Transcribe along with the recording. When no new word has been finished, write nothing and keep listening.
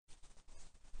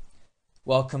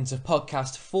Welcome to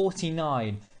podcast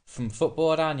 49 from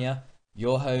Football Adania,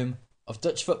 your home of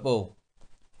Dutch football.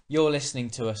 You're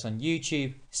listening to us on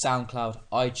YouTube, SoundCloud,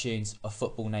 iTunes or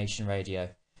Football Nation Radio.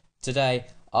 Today,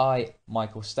 I,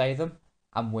 Michael Statham,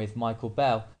 am with Michael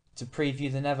Bell to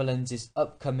preview the Netherlands'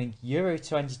 upcoming Euro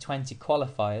 2020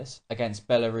 qualifiers against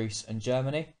Belarus and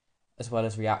Germany, as well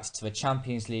as react to the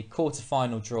Champions League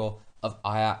quarter-final draw of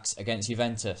Ajax against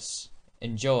Juventus.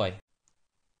 Enjoy!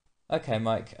 Okay,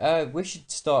 Mike. We should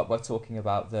start by talking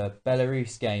about the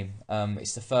Belarus game.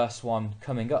 It's the first one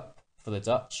coming up for the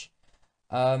Dutch.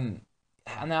 And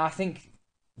I think,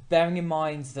 bearing in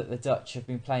mind that the Dutch have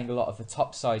been playing a lot of the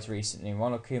top sides recently,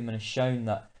 Ronald Koeman has shown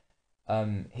that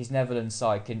his Netherlands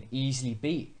side can easily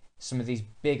beat some of these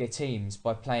bigger teams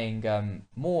by playing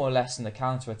more or less in the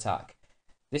counter-attack.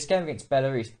 This game against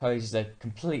Belarus poses a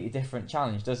completely different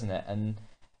challenge, doesn't it? And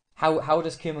how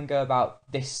does Koeman go about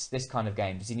this kind of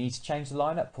game? Does he need to change the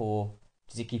lineup, or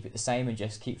does he keep it the same and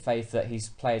just keep faith that his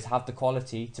players have the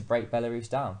quality to break Belarus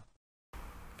down?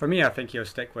 For me, I think he'll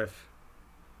stick with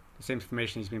the same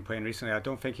formation he's been playing recently. I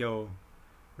don't think he'll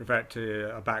revert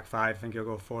to a back five. I think he'll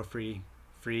go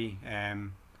 4-3-3.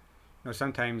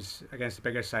 Sometimes against the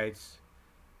bigger sides,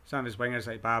 some of his wingers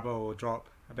like Babel will drop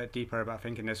a bit deeper, but I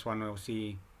think in this one we'll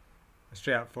see a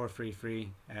straight up 4-3-3.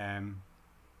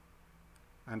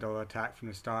 And they'll attack from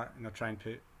the start, and they'll try and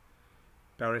put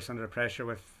Belarus under pressure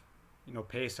with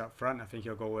pace up front. I think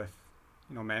he'll go with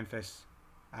Memphis,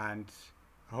 and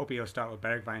I hope he'll start with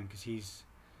Bergwijn because he's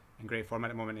in great form at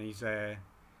the moment, and he's a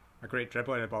great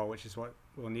dribbler of the ball, which is what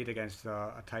we'll need against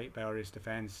a tight Belarus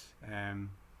defence.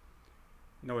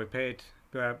 We played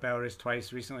Belarus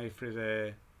twice recently through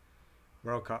the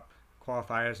World Cup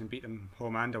qualifiers and beat them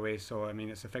home and away, so I mean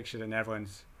it's a fixture the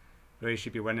Netherlands really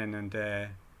should be winning, and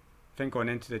I think going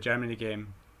into the Germany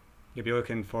game, you'll be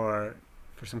looking for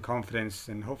some confidence,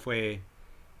 and hopefully,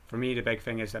 for me, the big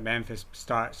thing is that Memphis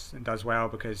starts and does well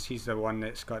because he's the one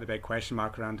that's got the big question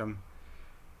mark around him.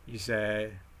 He's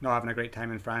not having a great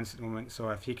time in France at the moment, so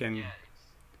if he can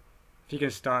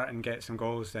start and get some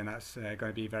goals, then that's going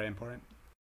to be very important.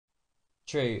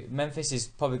 True, Memphis is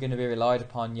probably going to be relied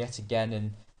upon yet again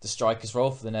in the striker's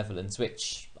role for the Netherlands,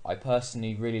 which I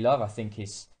personally really love. I think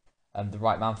is the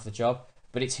right man for the job.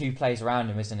 But it's who plays around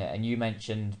him, isn't it? And you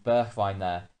mentioned Bergwijn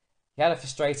there. He had a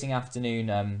frustrating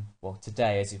afternoon,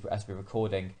 today as we're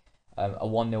recording, a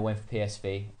 1-0 win for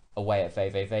PSV away at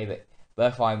VVV. But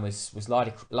Bergwijn was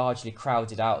largely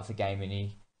crowded out of the game, and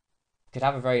he could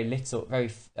have a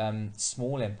very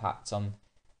small impact on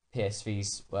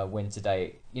PSV's win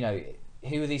today.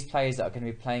 Who are these players that are going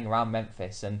to be playing around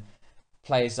Memphis, and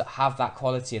players that have that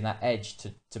quality and that edge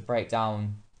to break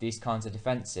down these kinds of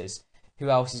defences? Who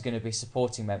else is going to be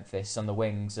supporting Memphis on the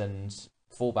wings and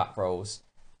fullback roles?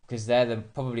 Because they're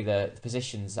probably the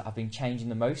positions that have been changing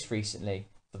the most recently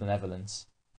for the Netherlands.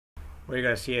 What you're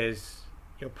going to see is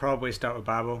he'll probably start with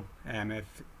Babel. If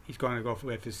he's going to go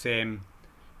with the same,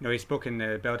 he's spoken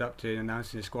the build up to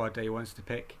announcing the squad that he wants to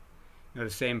pick. The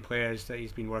same players that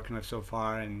he's been working with so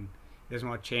far, and he doesn't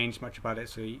want to change much about it.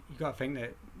 So you got to think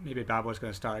that maybe Babel is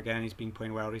going to start again. He's been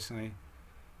playing well recently.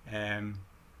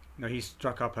 He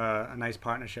struck up a nice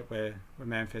partnership with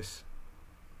Memphis,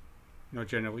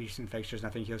 during the recent fixtures,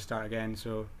 and I think he'll start again.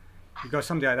 So you've got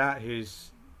somebody like that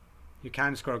who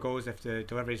can score goals if the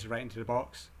delivery is right into the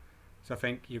box. So I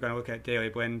think you're going to look at Daley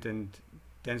Blind and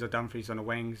Denzel Dumfries on the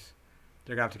wings.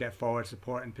 They're going to have to get forward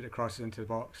support and put the crosses into the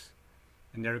box,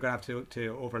 and they're going to have to look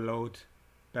to overload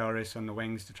Belarus on the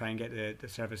wings to try and get the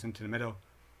service into the middle.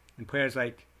 And players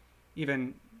like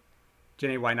even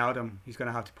Gini Wijnaldum, he's going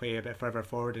to have to play a bit further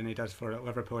forward than he does for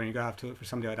Liverpool, and you're going to have to look for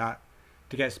somebody like that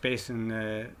to get space in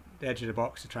the edge of the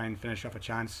box to try and finish off a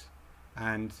chance,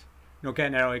 and get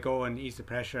an early goal and ease the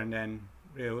pressure, and then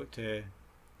really look to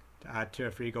add 2 or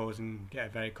 3 goals and get a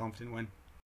very confident win.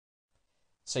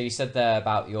 So you said there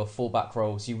about your fullback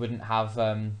roles, you wouldn't have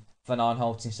Van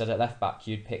Aanholt instead at left back,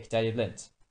 you'd pick Daley Blind?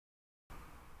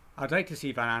 I'd like to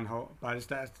see Van Aanholt, but I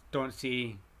just don't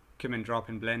see Koeman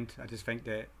dropping Blind. I just think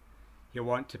that you'll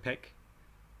want to pick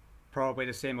probably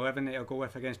the same 11 that he'll go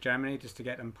with against Germany, just to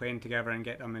get them playing together and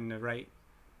get them in the right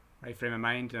frame of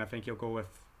mind. And I think he'll go with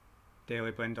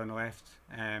Daley Blind on the left.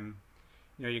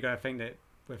 You got to think that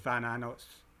with Van Aanholt's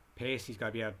pace, he's got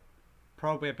to be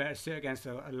probably a better suit against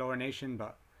a lower nation.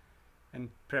 But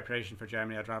in preparation for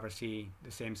Germany, I'd rather see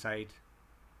the same side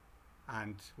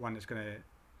and one that's going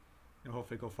to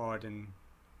hopefully go forward and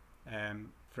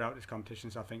throughout this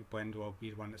competition. So I think Blind will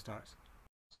be the one that starts.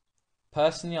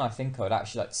 Personally, I think I would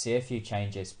actually like to see a few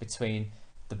changes between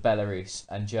the Belarus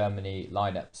and Germany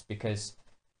lineups, because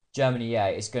Germany, yeah,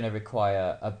 it's going to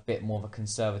require a bit more of a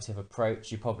conservative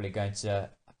approach. You're probably going to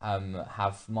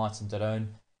have Martin de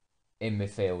Roon in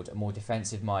midfield, a more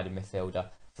defensive-minded midfielder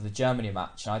for the Germany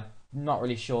match. And I'm not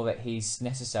really sure that he's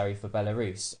necessary for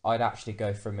Belarus. I'd actually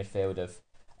go for a midfield of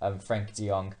Frenkie de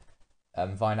Jong,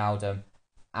 Wijnaldum,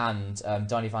 and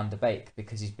Donny van de Beek,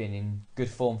 because he's been in good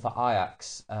form for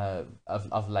Ajax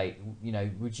of late. You know,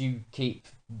 would you keep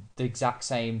the exact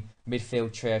same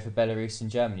midfield trio for Belarus and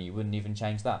Germany? You wouldn't even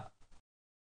change that?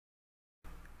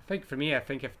 I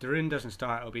think if de Roon doesn't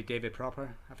start, it'll be David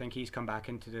Proper. I think he's come back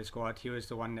into the squad. He was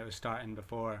the one that was starting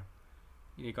before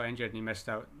he got injured and he missed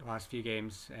out the last few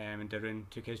games, and de Roon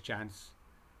took his chance.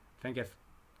 I think if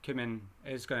Koeman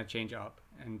is going to change it up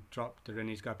and drop de Roon,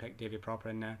 he's got to pick David Proper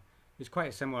in there. He's quite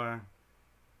a similar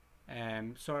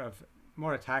sort of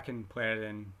more attacking player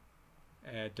than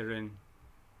de Roon,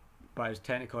 but his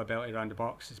technical ability around the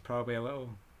box is probably a little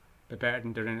bit better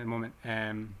than de Roon at the moment.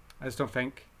 I just don't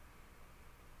think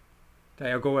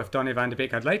that I'll go with Donny van de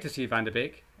Beek. I'd like to see Van de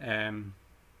Beek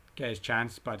get his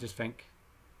chance, but I just think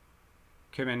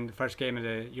Koeman, the first game of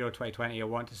the Euro 2020, he'll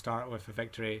want to start with a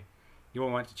victory. He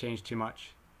won't want to change too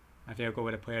much. I think he'll go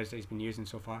with the players that he's been using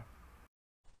so far.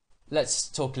 Let's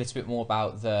talk a little bit more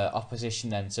about the opposition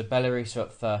then. So Belarus are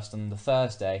up first on the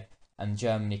Thursday, and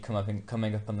Germany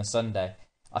coming up on the Sunday.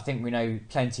 I think we know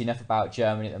plenty enough about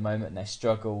Germany at the moment and their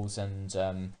struggles and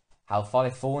how far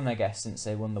they've fallen, I guess, since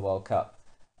they won the World Cup.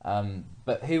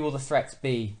 But who will the threat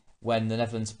be when the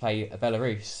Netherlands play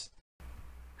Belarus?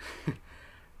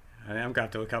 I'm going to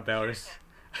have to look up Belarus.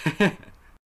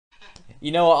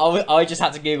 You know what? I just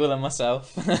had to Google them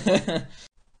myself.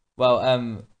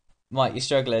 Well, Mike, you're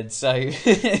struggling. So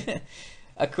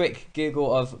a quick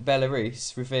Google of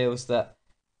Belarus reveals that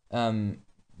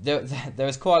there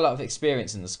is quite a lot of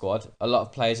experience in the squad. A lot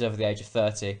of players over the age of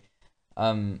 30.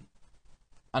 And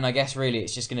I guess really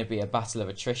it's just going to be a battle of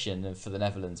attrition for the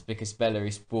Netherlands, because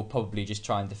Belarus will probably just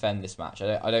try and defend this match.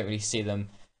 I don't really see them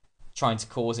trying to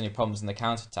cause any problems in the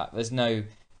counter-attack.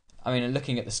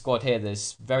 Looking at the squad here,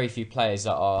 there's very few players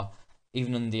that are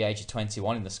even under the age of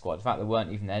 21 in the squad. In fact, there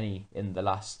weren't even any in the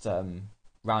last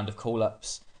round of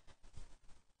call-ups.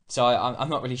 So I'm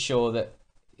not really sure that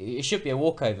it should be a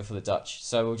walkover for the Dutch.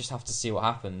 So we'll just have to see what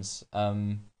happens.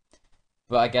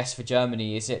 But I guess for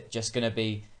Germany, is it just going to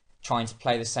be trying to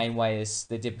play the same way as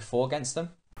they did before against them?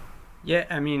 Yeah,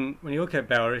 I mean, when you look at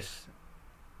Belarus,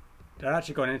 they're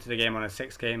actually going into the game on a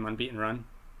 6-game unbeaten run.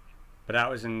 But that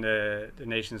was in the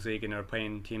Nations League, and they were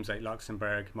playing teams like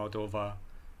Luxembourg, Moldova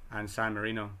and San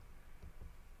Marino.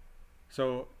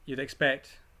 So you'd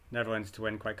expect Netherlands to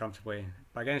win quite comfortably.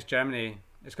 But against Germany,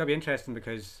 it's going to be interesting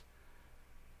because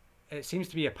it seems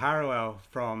to be a parallel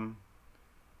from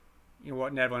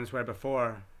what Netherlands were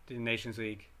before the Nations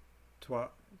League to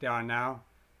what they are now.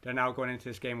 They're now going into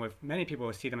this game with many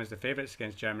people see them as the favourites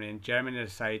against Germany, and Germany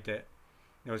decide that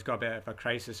it's got a bit of a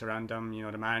crisis around them.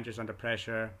 The manager's under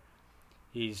pressure.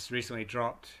 He's recently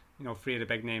dropped 3 of the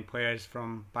big name players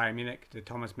from Bayern Munich, the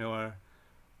Thomas Müller,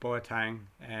 Boateng,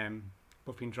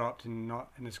 both been dropped and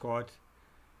not in the squad.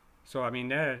 So I mean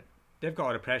they've got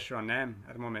all the pressure on them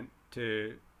at the moment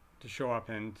to show up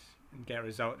and get a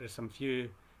result. There's some few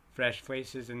fresh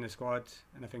faces in the squad,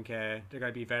 and I think they're going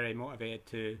to be very motivated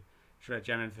to show that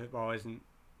German football isn't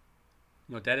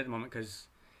dead at the moment, because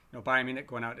Bayern Munich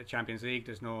going out to the Champions League,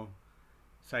 there's no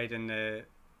side in the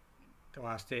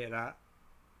last state of that,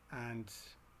 and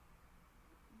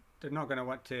they're not going to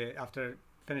want to, after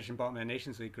finishing bottom of the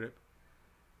Nations League group,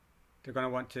 they're going to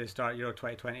want to start Euro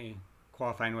 2020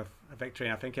 qualifying with a victory.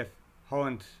 And I think if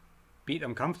Holland beat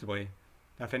them comfortably,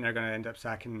 I think they're going to end up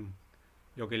sacking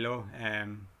Jogi Löw.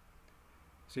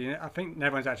 So I think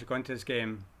Netherlands actually going to this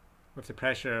game with the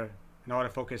pressure and all the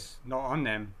focus not on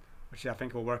them, which I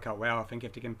think will work out well. I think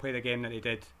if they can play the game that they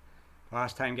did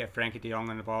last time, get Frenkie de Jong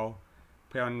on the ball,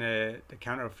 play on the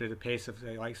counter through the pace of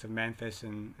the likes of Memphis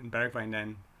and Bergwijn,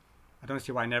 then I don't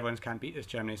see why Netherlands can't beat this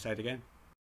Germany side again.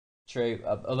 True,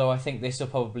 although I think this will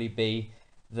probably be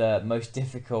the most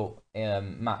difficult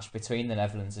match between the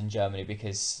Netherlands and Germany,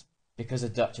 because the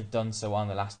Dutch have done so well in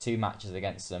the last 2 matches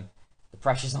against them. The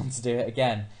pressure's on to do it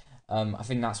again. I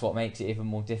think that's what makes it even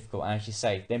more difficult. And as you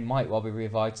say, they might well be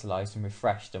revitalised and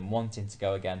refreshed and wanting to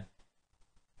go again.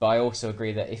 But I also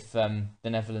agree that if the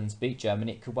Netherlands beat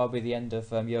Germany, it could well be the end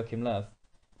of Joachim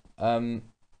Löw.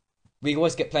 We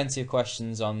always get plenty of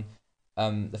questions on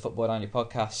the Football Only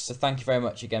podcast, so thank you very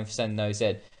much again for sending those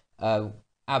in.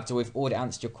 Abdul, we've already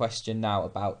answered your question now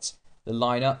about the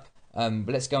lineup. But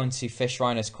let's go on to Fish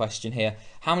Rhino's question here.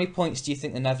 How many points do you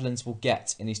think the Netherlands will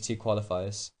get in these 2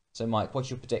 qualifiers? So Mike, what's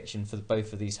your prediction for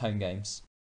both of these home games?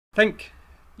 I think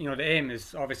the aim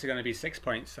is obviously going to be 6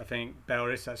 points. I think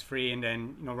Belarus, that's 3, and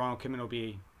then Ronald Koeman will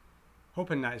be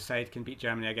hoping that his side can beat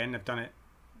Germany again. They've done it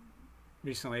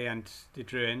recently and they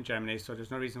drew in Germany, so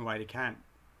there's no reason why they can't.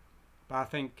 But I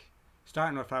think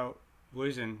starting without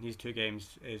losing these 2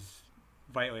 games is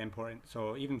vitally important.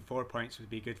 So even 4 points would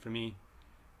be good for me.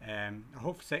 I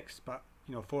hope 6, but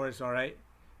 4 is all right.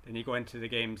 Then you go into the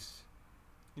games.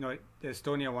 The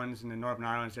Estonia ones and the Northern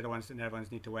Ireland's are the ones that the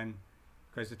Netherlands need to win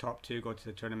because the top 2 go to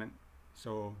the tournament.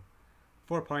 So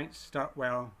 4 points, start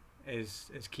well is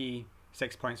key.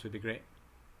 6 points would be great.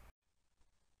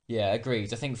 Yeah,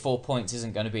 agreed. I think 4 points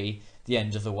isn't going to be the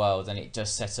end of the world, and it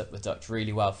does set up the Dutch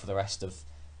really well for the rest of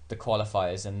the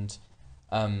qualifiers. And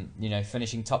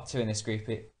finishing top 2 in this group,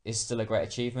 it is still a great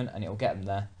achievement, and it will get them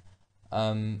there.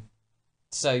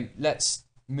 So let's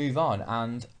move on,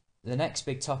 and the next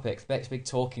big topic, the next big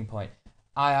talking point.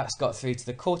 Ajax got through to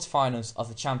the quarterfinals of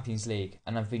the Champions League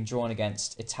and have been drawn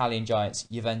against Italian giants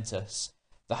Juventus.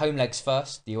 The home leg's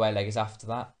first, the away leg is after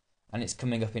that, and it's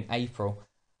coming up in April.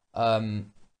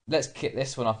 Let's kick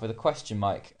this one off with a question,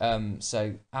 Mike.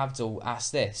 So Abdul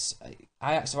asked this.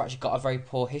 Ajax have actually got a very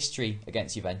poor history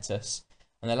against Juventus,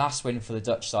 and the last win for the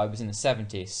Dutch side was in the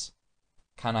 70s.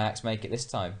 Can Ajax make it this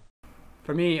time?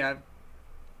 For me, I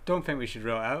don't think we should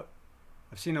rule it out.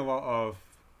 I've seen a lot of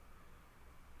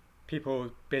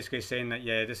people basically saying that,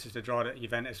 yeah, this is the draw that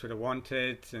Juventus would have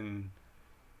wanted and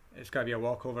it's got to be a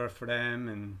walkover for them.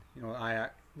 And,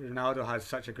 Ajax, Ronaldo has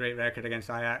such a great record against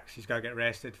Ajax. He's got to get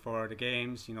rested for the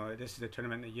games. This is the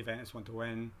tournament that Juventus want to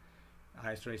win.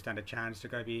 Ajax really stand a chance.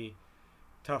 They're going to be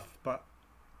tough. But,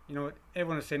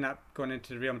 everyone was saying that going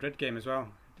into the Real Madrid game as well.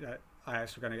 That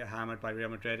Ajax were going to get hammered by Real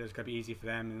Madrid. It was going to be easy for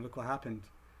them. And look what happened.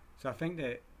 So I think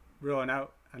that ruling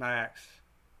out an Ajax,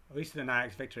 at least an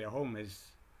Ajax victory at home, is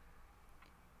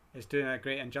doing a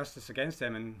great injustice against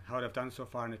them and how they've done so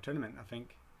far in the tournament. I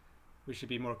think we should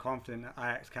be more confident that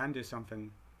Ajax can do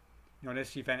something.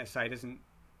 This Juventus side isn't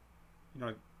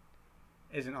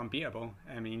unbeatable.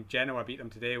 I mean, Genoa beat them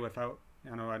today without,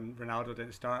 and Ronaldo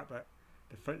didn't start, but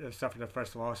they suffered their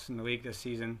first loss in the league this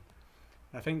season.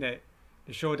 I think that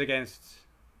they showed against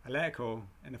Atletico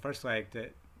in the first leg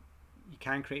that you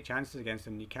can create chances against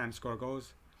them, you can score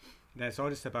goals. And then it's all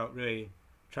just about really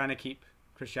trying to keep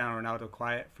Cristiano Ronaldo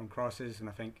quiet from crosses, and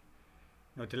I think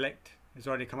De Ligt has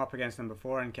already come up against them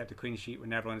before and kept a clean sheet when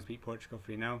Netherlands beat Portugal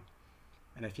 3-0.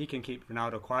 And if he can keep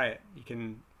Ronaldo quiet, he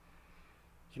can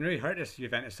really hurt this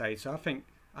Juventus side. So I think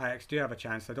Ajax do have a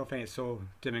chance. I don't think it's so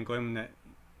doom and gloom that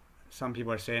some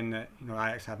people are saying that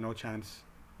Ajax have no chance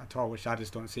at all, which I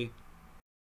just don't see.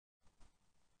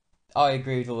 I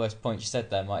agree with all those points you said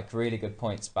there, Mike. Really good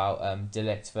points about De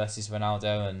Ligt versus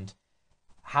Ronaldo and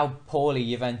how poorly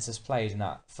Juventus played in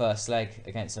that first leg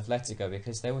against Atletico,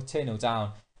 because they were 2-0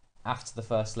 down after the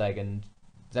first leg and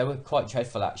they were quite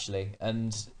dreadful actually.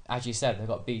 And as you said, they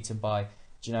got beaten by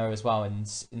Genoa as well in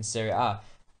Serie A.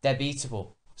 They're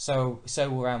beatable. So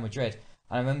will Real Madrid.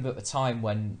 And I remember at the time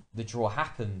when the draw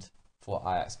happened for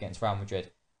Ajax against Real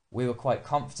Madrid, we were quite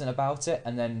confident about it,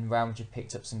 and then Real Madrid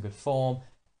picked up some good form.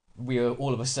 We were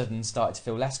all of a sudden started to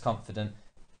feel less confident.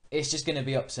 It's just going to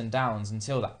be ups and downs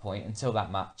until that point, until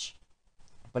that match.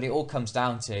 But it all comes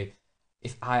down to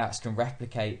if Ajax can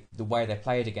replicate the way they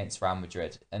played against Real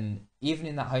Madrid. And even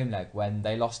in that home leg when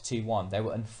they lost 2-1, they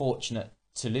were unfortunate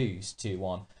to lose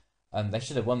 2-1. They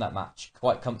should have won that match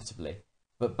quite comfortably.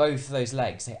 But both of those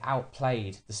legs, they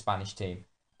outplayed the Spanish team.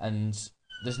 And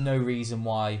there's no reason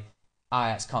why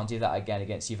Ajax can't do that again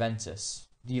against Juventus.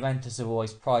 Juventus have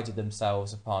always prided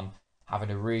themselves upon having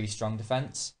a really strong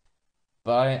defence.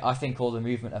 But I think all the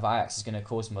movement of Ajax is going to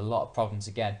cause them a lot of problems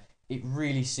again. It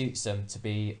really suits them to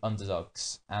be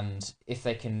underdogs. And if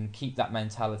they can keep that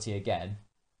mentality again,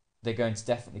 they're going to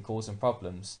definitely cause them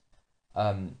problems.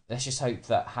 Let's just hope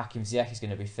that Hakim Ziyech is going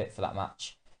to be fit for that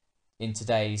match. In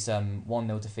today's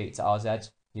 1-0 defeat to RZ,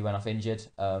 he went off injured.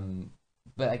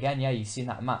 But again, yeah, you've seen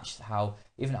that match, how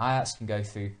even Ajax can go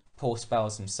through poor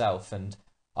spells themselves and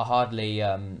are hardly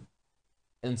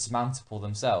insurmountable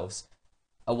themselves.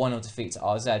 A 1-0 defeat to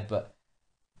RZ, but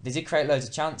they did create loads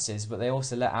of chances, but they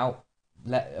also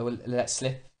let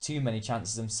slip too many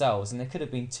chances themselves, and they could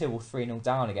have been 2 or 3-0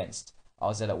 down against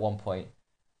RZ at one point.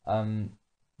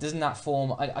 Doesn't that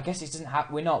form? I guess it doesn't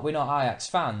have. We're not Ajax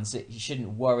fans. It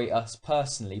shouldn't worry us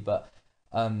personally, but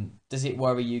does it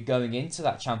worry you going into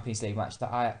that Champions League match that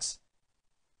Ajax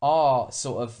are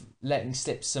sort of letting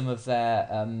slip some of their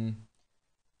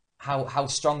how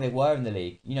strong they were in the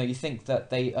league? You think that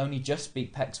they only just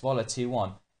beat PEC Zwolle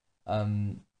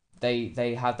 2-1.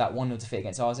 They had that 1-0 defeat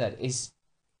against RZ.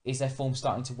 Is their form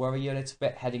starting to worry you a little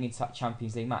bit heading into that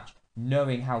Champions League match,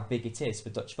 knowing how big it is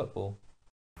for Dutch football?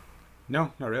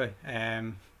 No, not really.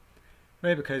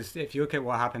 Really, because if you look at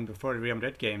what happened before the Real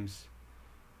Madrid games,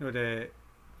 I think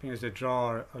it was a draw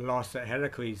or a loss at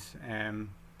Heracles.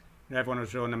 Everyone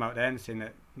was rolling them out then, saying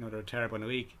that they're terrible in the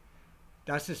league.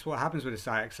 That's just what happens with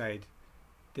the Ajax side.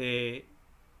 They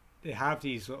they have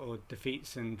these little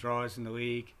defeats and draws in the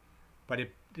league, but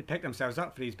they pick themselves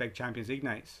up for these big Champions League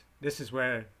nights. This is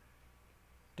where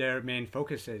their main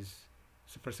focus is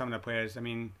for some of the players. I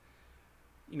mean,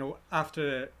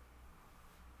 after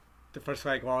the first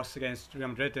leg loss against Real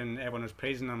Madrid and everyone was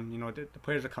praising them, the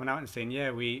players are coming out and saying,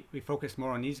 yeah, we focus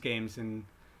more on these games and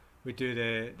we do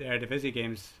the Eredivisie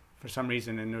games for some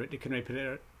reason, and they couldn't really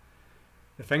put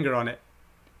the finger on it.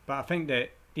 But I think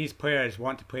that these players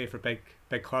want to play for big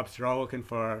clubs. They're all looking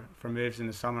for moves in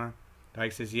the summer. The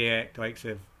likes of Ziyech, the likes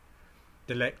of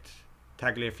De Ligt,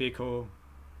 Tagliafico.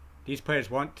 These players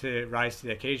want to rise to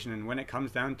the occasion, and when it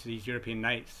comes down to these European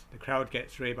nights, the crowd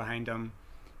gets right behind them,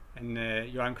 and the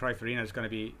Johan Cruyff Arena is going to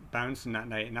be bouncing that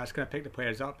night, and that's going to pick the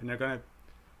players up, and they're going to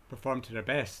perform to their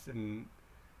best. And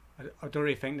I don't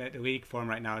really think that the league form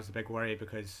right now is a big worry,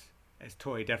 because it's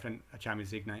totally different a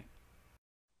Champions League night.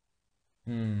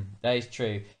 That is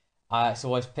true. Ajax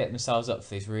always pit themselves up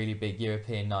for these really big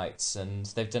European nights, and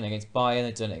they've done it against Bayern,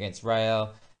 they've done it against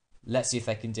Real. Let's see if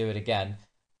they can do it again.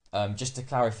 Just to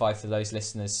clarify for those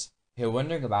listeners who are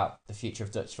wondering about the future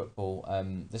of Dutch football,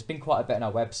 there's been quite a bit on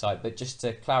our website, but just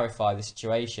to clarify the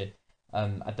situation,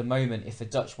 at the moment, if the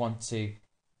Dutch want to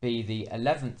be the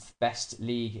 11th best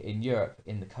league in Europe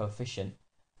in the coefficient,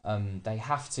 they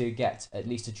have to get at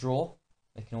least a draw.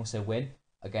 They can also win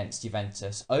against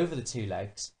Juventus over the two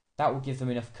legs. That will give them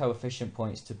enough coefficient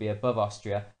points to be above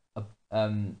Austria,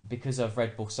 because of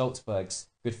Red Bull Salzburg's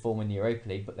good form in the Europa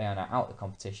League, but they are now out of the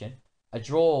competition. A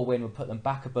draw or win will put them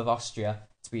back above Austria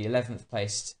to be 11th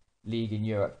placed league in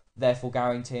Europe, therefore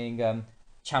guaranteeing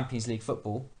Champions League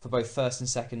football for both first and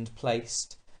second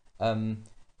placed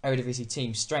Eredivisie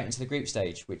teams straight into the group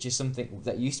stage, which is something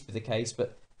that used to be the case,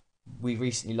 but we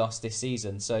recently lost this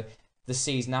season. So the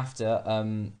season after,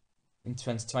 in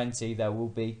 2020, there will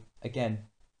be, again,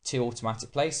 2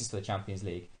 automatic places for the Champions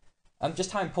League.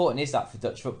 Just how important is that for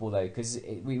Dutch football, though? Because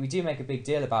we do make a big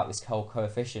deal about this whole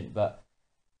coefficient, but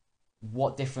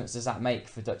what difference does that make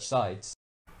for Dutch sides?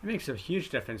 It makes a huge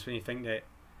difference when you think that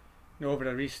over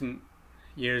the recent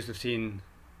years we've seen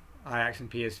Ajax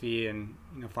and PSV and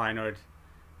Feyenoord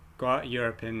go out of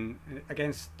Europe and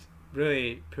against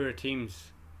really poor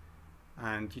teams,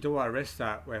 and you don't want to risk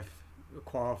that with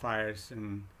qualifiers.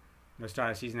 And the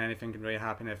start of the season, anything can really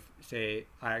happen. If, say,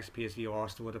 Ajax PSV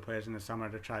lost a lot of players in the summer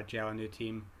to try to gel a new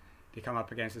team, they come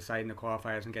up against the side in the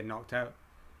qualifiers and get knocked out.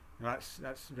 That's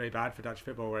really bad for Dutch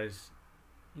football. Whereas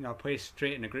a place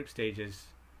straight in the group stages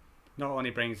not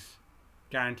only brings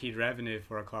guaranteed revenue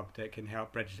for a club that can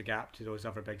help bridge the gap to those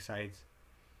other big sides,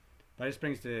 but it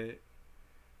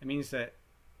means that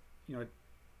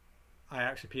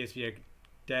Ajax or PSV are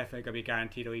definitely going to be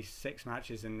guaranteed at least 6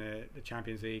 matches in the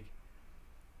Champions League,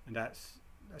 and that's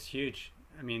huge.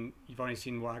 I mean, you've already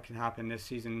seen what can happen this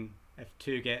season if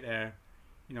 2 get there.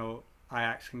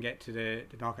 Ajax can get to the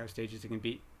knockout stages. They can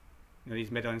beat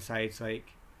these Midland sides like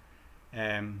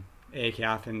AEK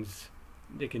Athens.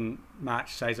 They can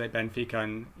match sides like Benfica,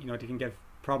 and they can give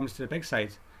problems to the big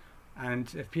sides.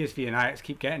 And if PSV and Ajax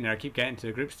keep getting to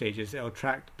the group stages, it'll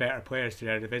attract better players to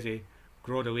the Eredivisie,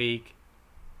 grow the league.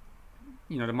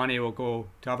 The money will go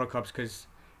to other clubs, because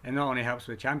it not only helps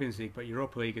with the Champions League but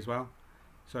Europa League as well.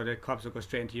 So the clubs will go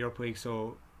straight into Europa League.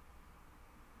 So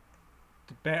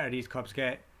the better these clubs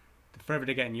get, the further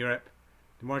they get in Europe,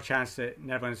 the more chance that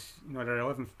Netherlands, they're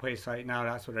 11th place right now,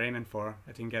 that's what they're aiming for,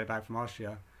 if they can get it back from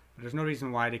Austria. But there's no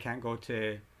reason why they can't go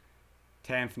to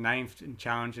 10th, 9th and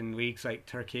challenge in leagues like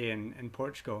Turkey and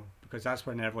Portugal, because that's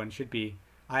where Netherlands should be.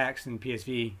 Ajax and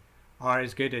PSV are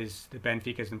as good as the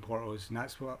Benficas and Portos, and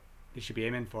that's what they should be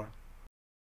aiming for.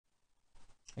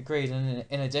 Agreed, and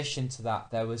in addition to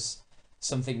that, there was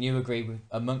something new agreed with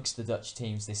amongst the Dutch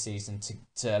teams this season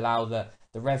to allow the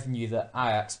revenue that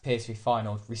Ajax, PSV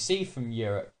Feyenoord receive from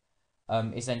Europe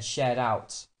is then shared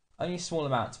out. Only a small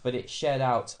amount, but it's shared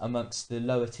out amongst the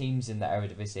lower teams in the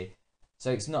Eredivisie.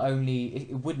 So it's not only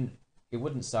it wouldn't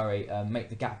make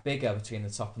the gap bigger between the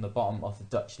top and the bottom of the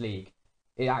Dutch league.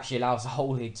 It actually allows the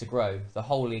whole league to grow, the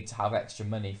whole league to have extra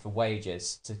money for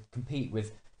wages, to compete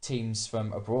with teams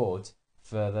from abroad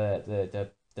for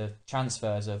the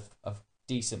transfers of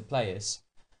decent players.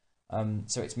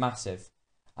 So it's massive.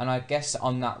 And I guess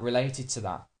on that, related to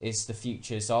that, is the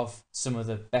futures of some of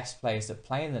the best players that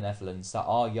play in the Netherlands that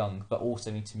are young but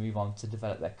also need to move on to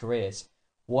develop their careers.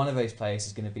 One of those players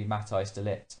is going to be Matthijs de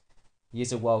Ligt. He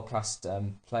is a world-class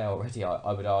player already,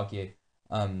 I would argue.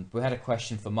 We had a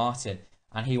question for Martin,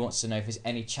 and he wants to know if there's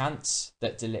any chance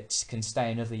that De Ligt can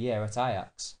stay another year at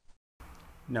Ajax.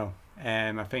 No.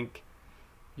 I think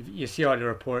you see all the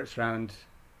reports around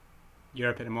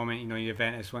Europe at the moment.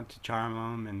 Juventus want to charm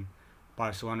him, and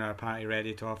Barcelona are apparently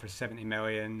ready to offer 70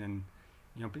 million, and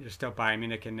but there's still Bayern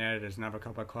Munich in there. There's another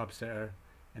couple of clubs that are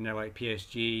in there, like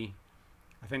PSG.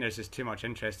 I think there's just too much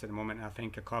interest at the moment. I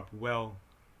think a club will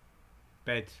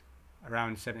bid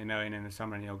around 70 million in the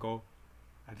summer, and he'll go.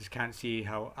 I just can't see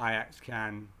how Ajax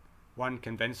can, one,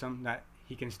 convince him that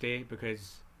he can stay,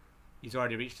 because he's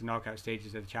already reached the knockout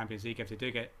stages of the Champions League. If they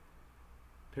do get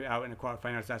put out in the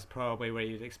quarterfinals, that's probably where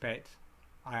you'd expect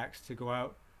Ajax to go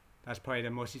out. That's probably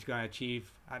the most he's going to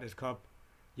achieve at his club.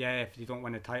 Yeah, if you don't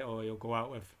win the title, he'll go out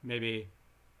with maybe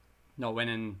not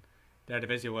winning the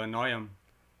Eredivisie will annoy him.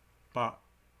 But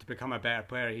to become a better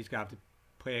player, he's going to have to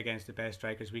play against the best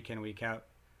strikers week in, week out.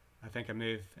 I think a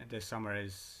move this summer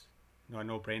is a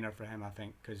no-brainer for him, I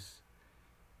think, because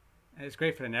it's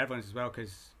great for the Netherlands as well,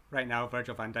 because right now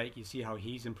Virgil van Dijk, you see how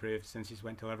he's improved since he's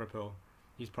went to Liverpool.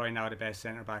 He's probably now the best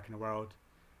centre-back in the world.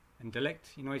 And De Ligt,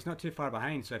 he's not too far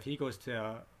behind, so if he goes to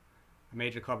a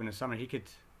major club in the summer, he could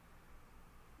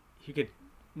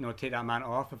take that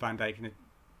mantle off of Van Dijk, and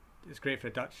it's great for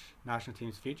the Dutch national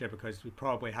team's future, because we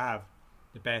probably have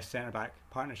the best centre-back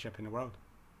partnership in the world.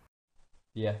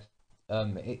 Yeah,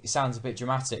 it sounds a bit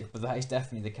dramatic, but that is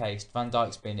definitely the case. Van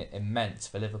Dijk's been immense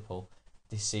for Liverpool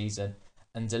this season,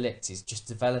 and De Ligt is just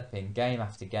developing game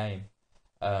after game.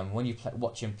 When you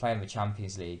watch him play in the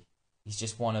Champions League, he's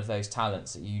just one of those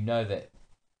talents that that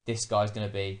this guy's going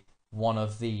to be one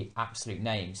of the absolute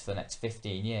names for the next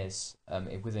 15 years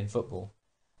within football.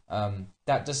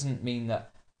 That doesn't mean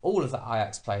that all of the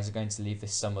Ajax players are going to leave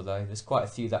this summer, though. There's quite a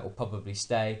few that will probably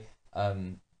stay.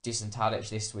 Dusan Tadic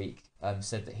this week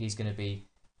said that he's going to be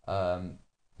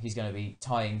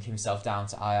tying himself down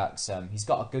to Ajax. He's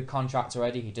got a good contract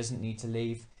already. He doesn't need to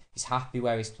leave. He's happy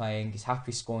where he's playing. He's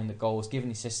happy scoring the goals, given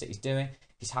the assists that he's doing.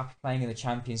 He's happy playing in the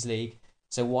Champions League.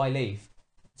 So why leave?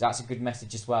 That's a good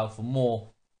message as well for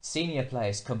more senior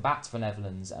players to come back to the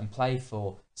Netherlands and play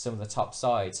for some of the top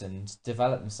sides and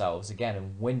develop themselves again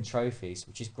and win trophies,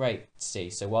 which is great to see.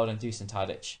 So well done, Dusan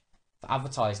Tadic, for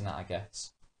advertising that, I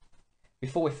guess.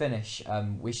 Before we finish,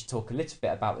 we should talk a little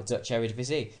bit about the Dutch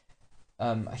Eredivisie.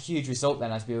 A huge result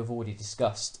then, as we have already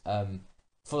discussed.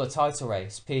 For the title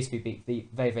race, PSV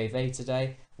beat VVV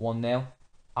today, 1-0.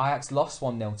 Ajax lost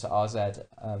 1-0 to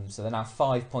RZ, so they're now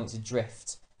 5 points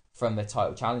adrift from their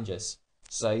title challengers.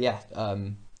 So yeah,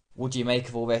 what do you make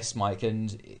of all this, Mike?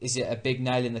 And is it a big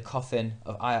nail in the coffin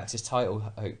of Ajax's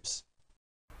title hopes?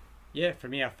 Yeah, for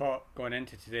me, I thought going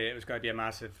into today it was going to be a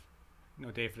massive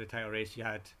day for the title race. You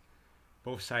had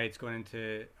both sides going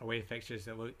into away fixtures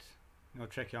that looked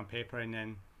tricky on paper, and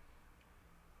then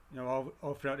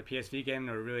all throughout the PSV game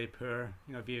they were really poor.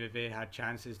 VVV had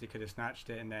chances, they could have snatched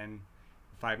it, and then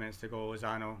 5 minutes to go,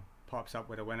 Lozano pops up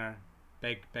with a winner.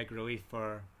 Big relief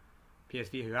for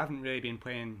PSV, who haven't really been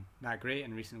playing that great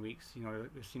in recent weeks.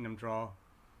 We've seen them draw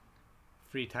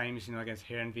 3 times, against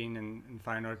Heerenveen and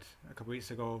Feyenoord a couple of weeks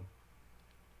ago,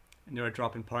 and they were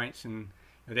dropping points, and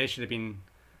they should have been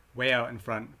way out in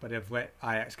front, but they've let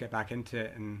Ajax get back into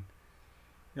it. And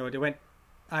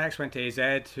Ajax went to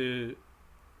AZ, who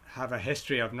have a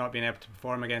history of not being able to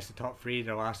perform against the top 3.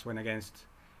 Their last win against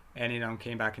any of them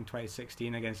came back in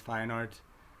 2016 against Feyenoord.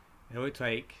 It looked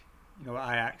like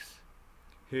Ajax,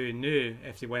 who knew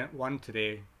if they won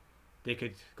today, they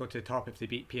could go to the top if they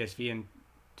beat PSV in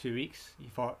 2 weeks. You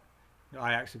thought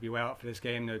Ajax would be well up for this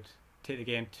game. They'd take the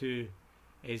game to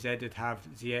AZ. They'd have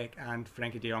Ziyech and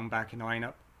Frenkie de Jong back in the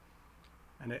lineup,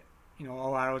 and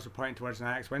all arrows were pointing towards an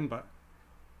Ajax win. But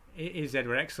AZ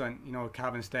were excellent.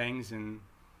 Calvin Stengs and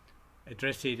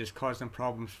Idrissi just caused them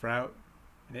problems throughout,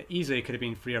 and it easily could have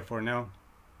been 3 or 4-0.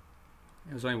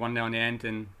 It was only 1-0 in the end,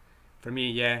 and for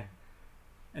me, yeah,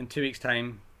 in 2 weeks'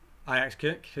 time, Ajax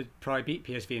could probably beat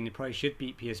PSV, and they probably should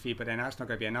beat PSV, but then that's not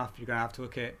going to be enough. You're going to have to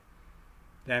look at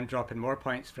them dropping more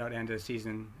points throughout the end of the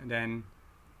season, and then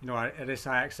are this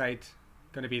Ajax side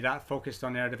going to be that focused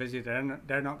on the Eredivisie?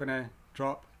 They're not going to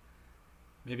drop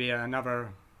maybe another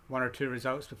 1 or 2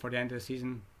 results before the end of the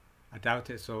season. I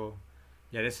doubt it. So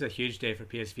yeah, this is a huge day for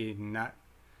PSV, and that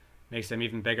makes them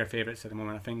even bigger favourites at the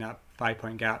moment. I think that 5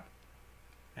 point gap,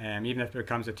 even if it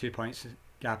becomes a 2 points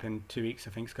gap in 2 weeks,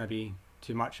 I think it's going to be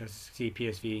too much. I see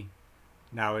PSV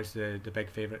now as the big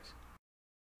favourites.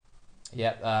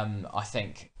 Yeah, I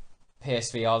think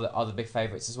PSV are the big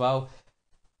favourites as well.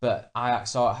 But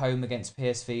Ajax are at home against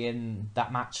PSV in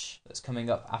that match that's coming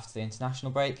up after the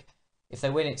international break. If they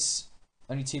win, it's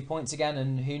only 2 points again,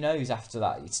 and who knows after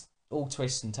that? It's all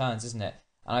twists and turns, isn't it?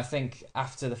 And I think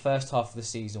after the first half of the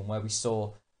season, where we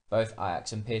saw both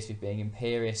Ajax and PSV being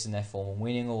imperious in their form and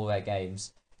winning all their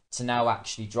games, to now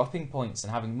actually dropping points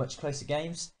and having much closer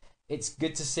games, it's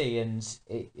good to see, and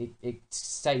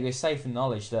we're safe in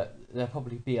knowledge that there'll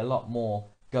probably be a lot more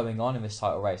going on in this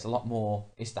title race. A lot more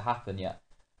is to happen yet.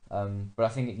 But I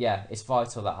think, it's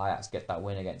vital that Ajax get that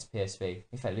win against PSV.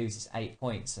 If they lose, it's 8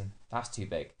 points, and that's too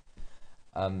big.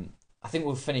 I think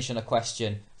we'll finish on a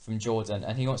question from Jordan,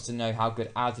 and he wants to know how good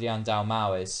Adrian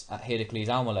Dalmau is at Heracles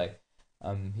Almelo.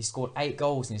 He scored 8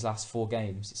 goals in his last 4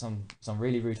 games. It's on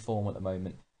really rude form at the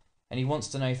moment. And he wants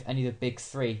to know if any of the big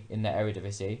 3 in the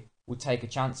Eredivisie would take a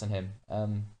chance on him.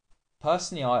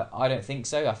 Personally, I don't think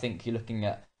so. I think you're looking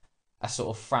at a sort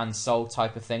of Fran Sol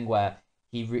type of thing, where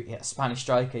a Spanish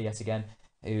striker yet again,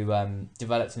 who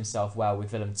developed himself well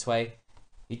with Willem II.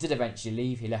 He did eventually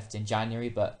leave. He left in January,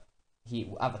 but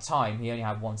at the time he only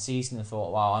had 1 season and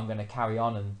thought, wow, I'm going to carry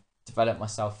on and develop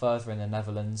myself further in the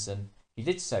Netherlands, and he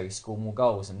did so. He scored more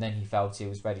goals, and then he felt he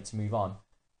was ready to move on.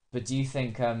 But do you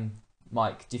think,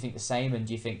 Mike, do you think the same, and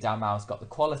do you think Dalmau's got the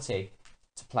quality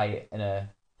to play in a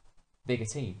bigger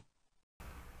team?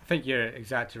 I think you're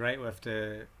exactly right with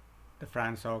the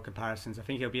Fran Sol comparisons. I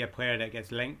think he'll be a player that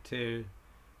gets linked to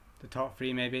the top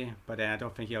 3 maybe, but then I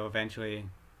don't think he'll eventually.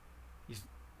 He's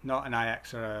not an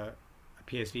Ajax or a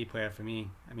PSV player for me.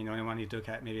 I mean, the only one you'd look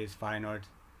at maybe is Feyenoord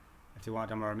if they want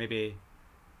him, or maybe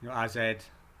AZ.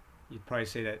 You'd probably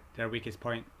say that their weakest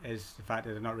point is the fact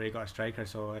that they've not really got a striker.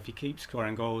 So if he keeps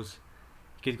scoring goals,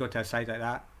 he could go to a side like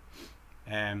that.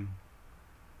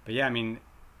 But yeah, I mean,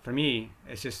 for me,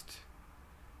 it's just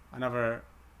another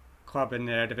club in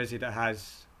the Eredivisie that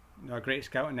has a great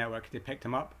scouting network. They picked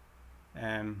him up.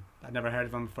 I'd never heard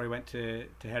of him before he went to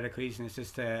Heracles, and it's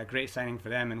just a great signing for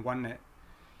them, and one that,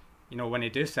 when they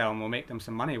do sell him, will make them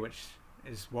some money, which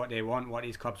is what they want, what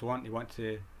these clubs want. They want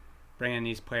to bring in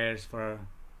these players for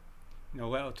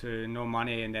little to no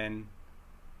money, and then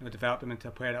develop them into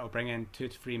a player that will bring in 2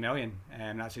 to 3 million.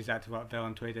 And that's exactly what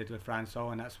Willem II did with Fran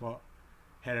Sol, and that's what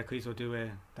Heracles will do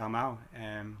with Dalmau.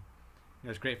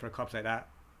 It's great for clubs like that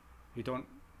who don't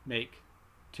make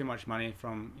too much money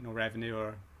from revenue,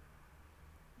 or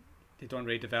they don't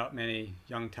really develop many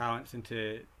young talents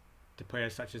into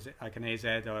players such as like an AZ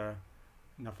or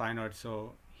Feyenoord.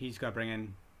 So he's got to bring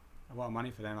in a lot of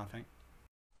money for them, I think.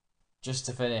 Just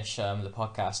to finish the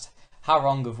podcast, how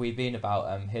wrong have we been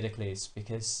about Heracles?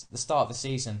 Because the start of the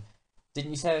season,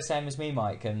 didn't you say the same as me,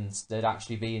 Mike? And they'd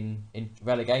actually be in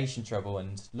relegation trouble,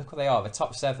 and look where they are, the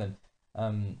top 7.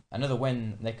 Another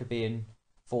win, they could be in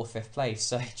 4th, 5th place.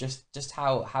 So just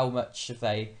how much have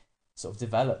they sort of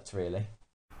developed, really?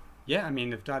 Yeah, I mean,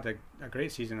 they've had a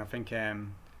great season. I think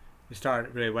they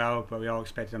started really well, but we all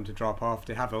expected them to drop off.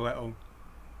 They have a little.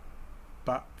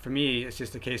 But for me, it's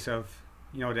just a case of,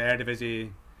 the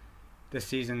Eredivisie this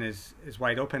season is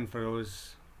wide open for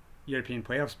those European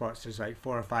playoff spots. There's like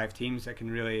 4 or 5 teams that can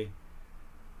really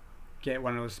get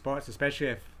one of those spots, especially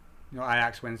if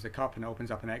Ajax wins the cup and it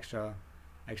opens up an extra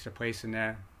place in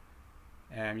there.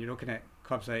 You're looking at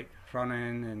clubs like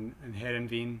Groningen and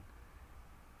Heerenveen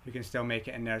who can still make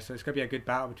it in there. So it's going to be a good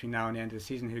battle between now and the end of the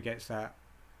season, who gets that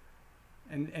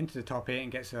into the top 8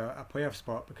 and gets a playoff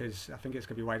spot, because I think it's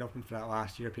going to be wide open for that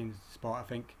last European spot. I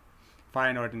think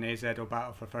Feyenoord and AZ will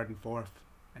battle for 3rd and 4th,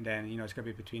 and then it's going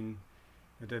to be between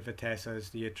the Vitesse's,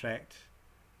 the Utrecht,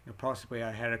 possibly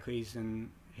a Heracles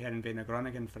and Heerenveen and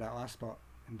Groningen for that last spot.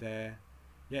 And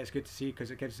it's good to see,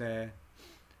 because it gives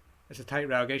it's a tight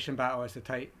relegation battle, it's a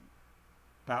tight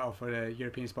battle for the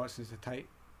European spots, and it's a tight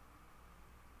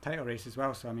title race as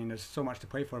well. So I mean, there's so much to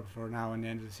play for before now and the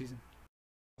end of the season.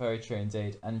 Very true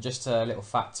indeed. And just a little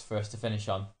fact for us to finish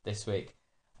on this week.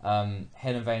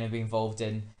 Heerenveen have been involved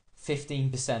in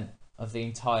 15% of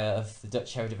the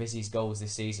Dutch Eridivisie's goals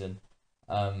this season,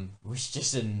 which is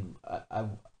just an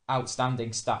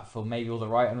outstanding stat for maybe all the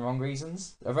right and wrong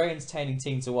reasons. A very entertaining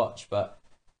team to watch, but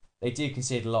they do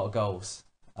concede a lot of goals.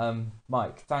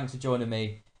 Mike, thanks for joining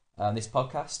me on this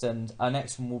podcast, and our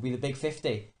next one will be the Big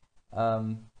 50.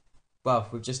 Well,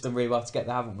 we've just done really well to get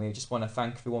there, haven't we? I just want to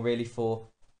thank everyone really for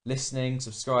listening,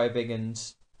 subscribing,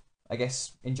 and I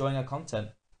guess enjoying our content.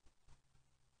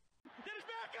 That is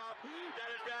back up.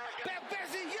 That is back up.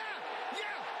 Bessie, ja.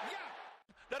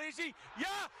 Daar is hij.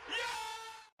 Ja.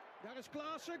 Daar is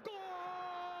Klaassen. Goal!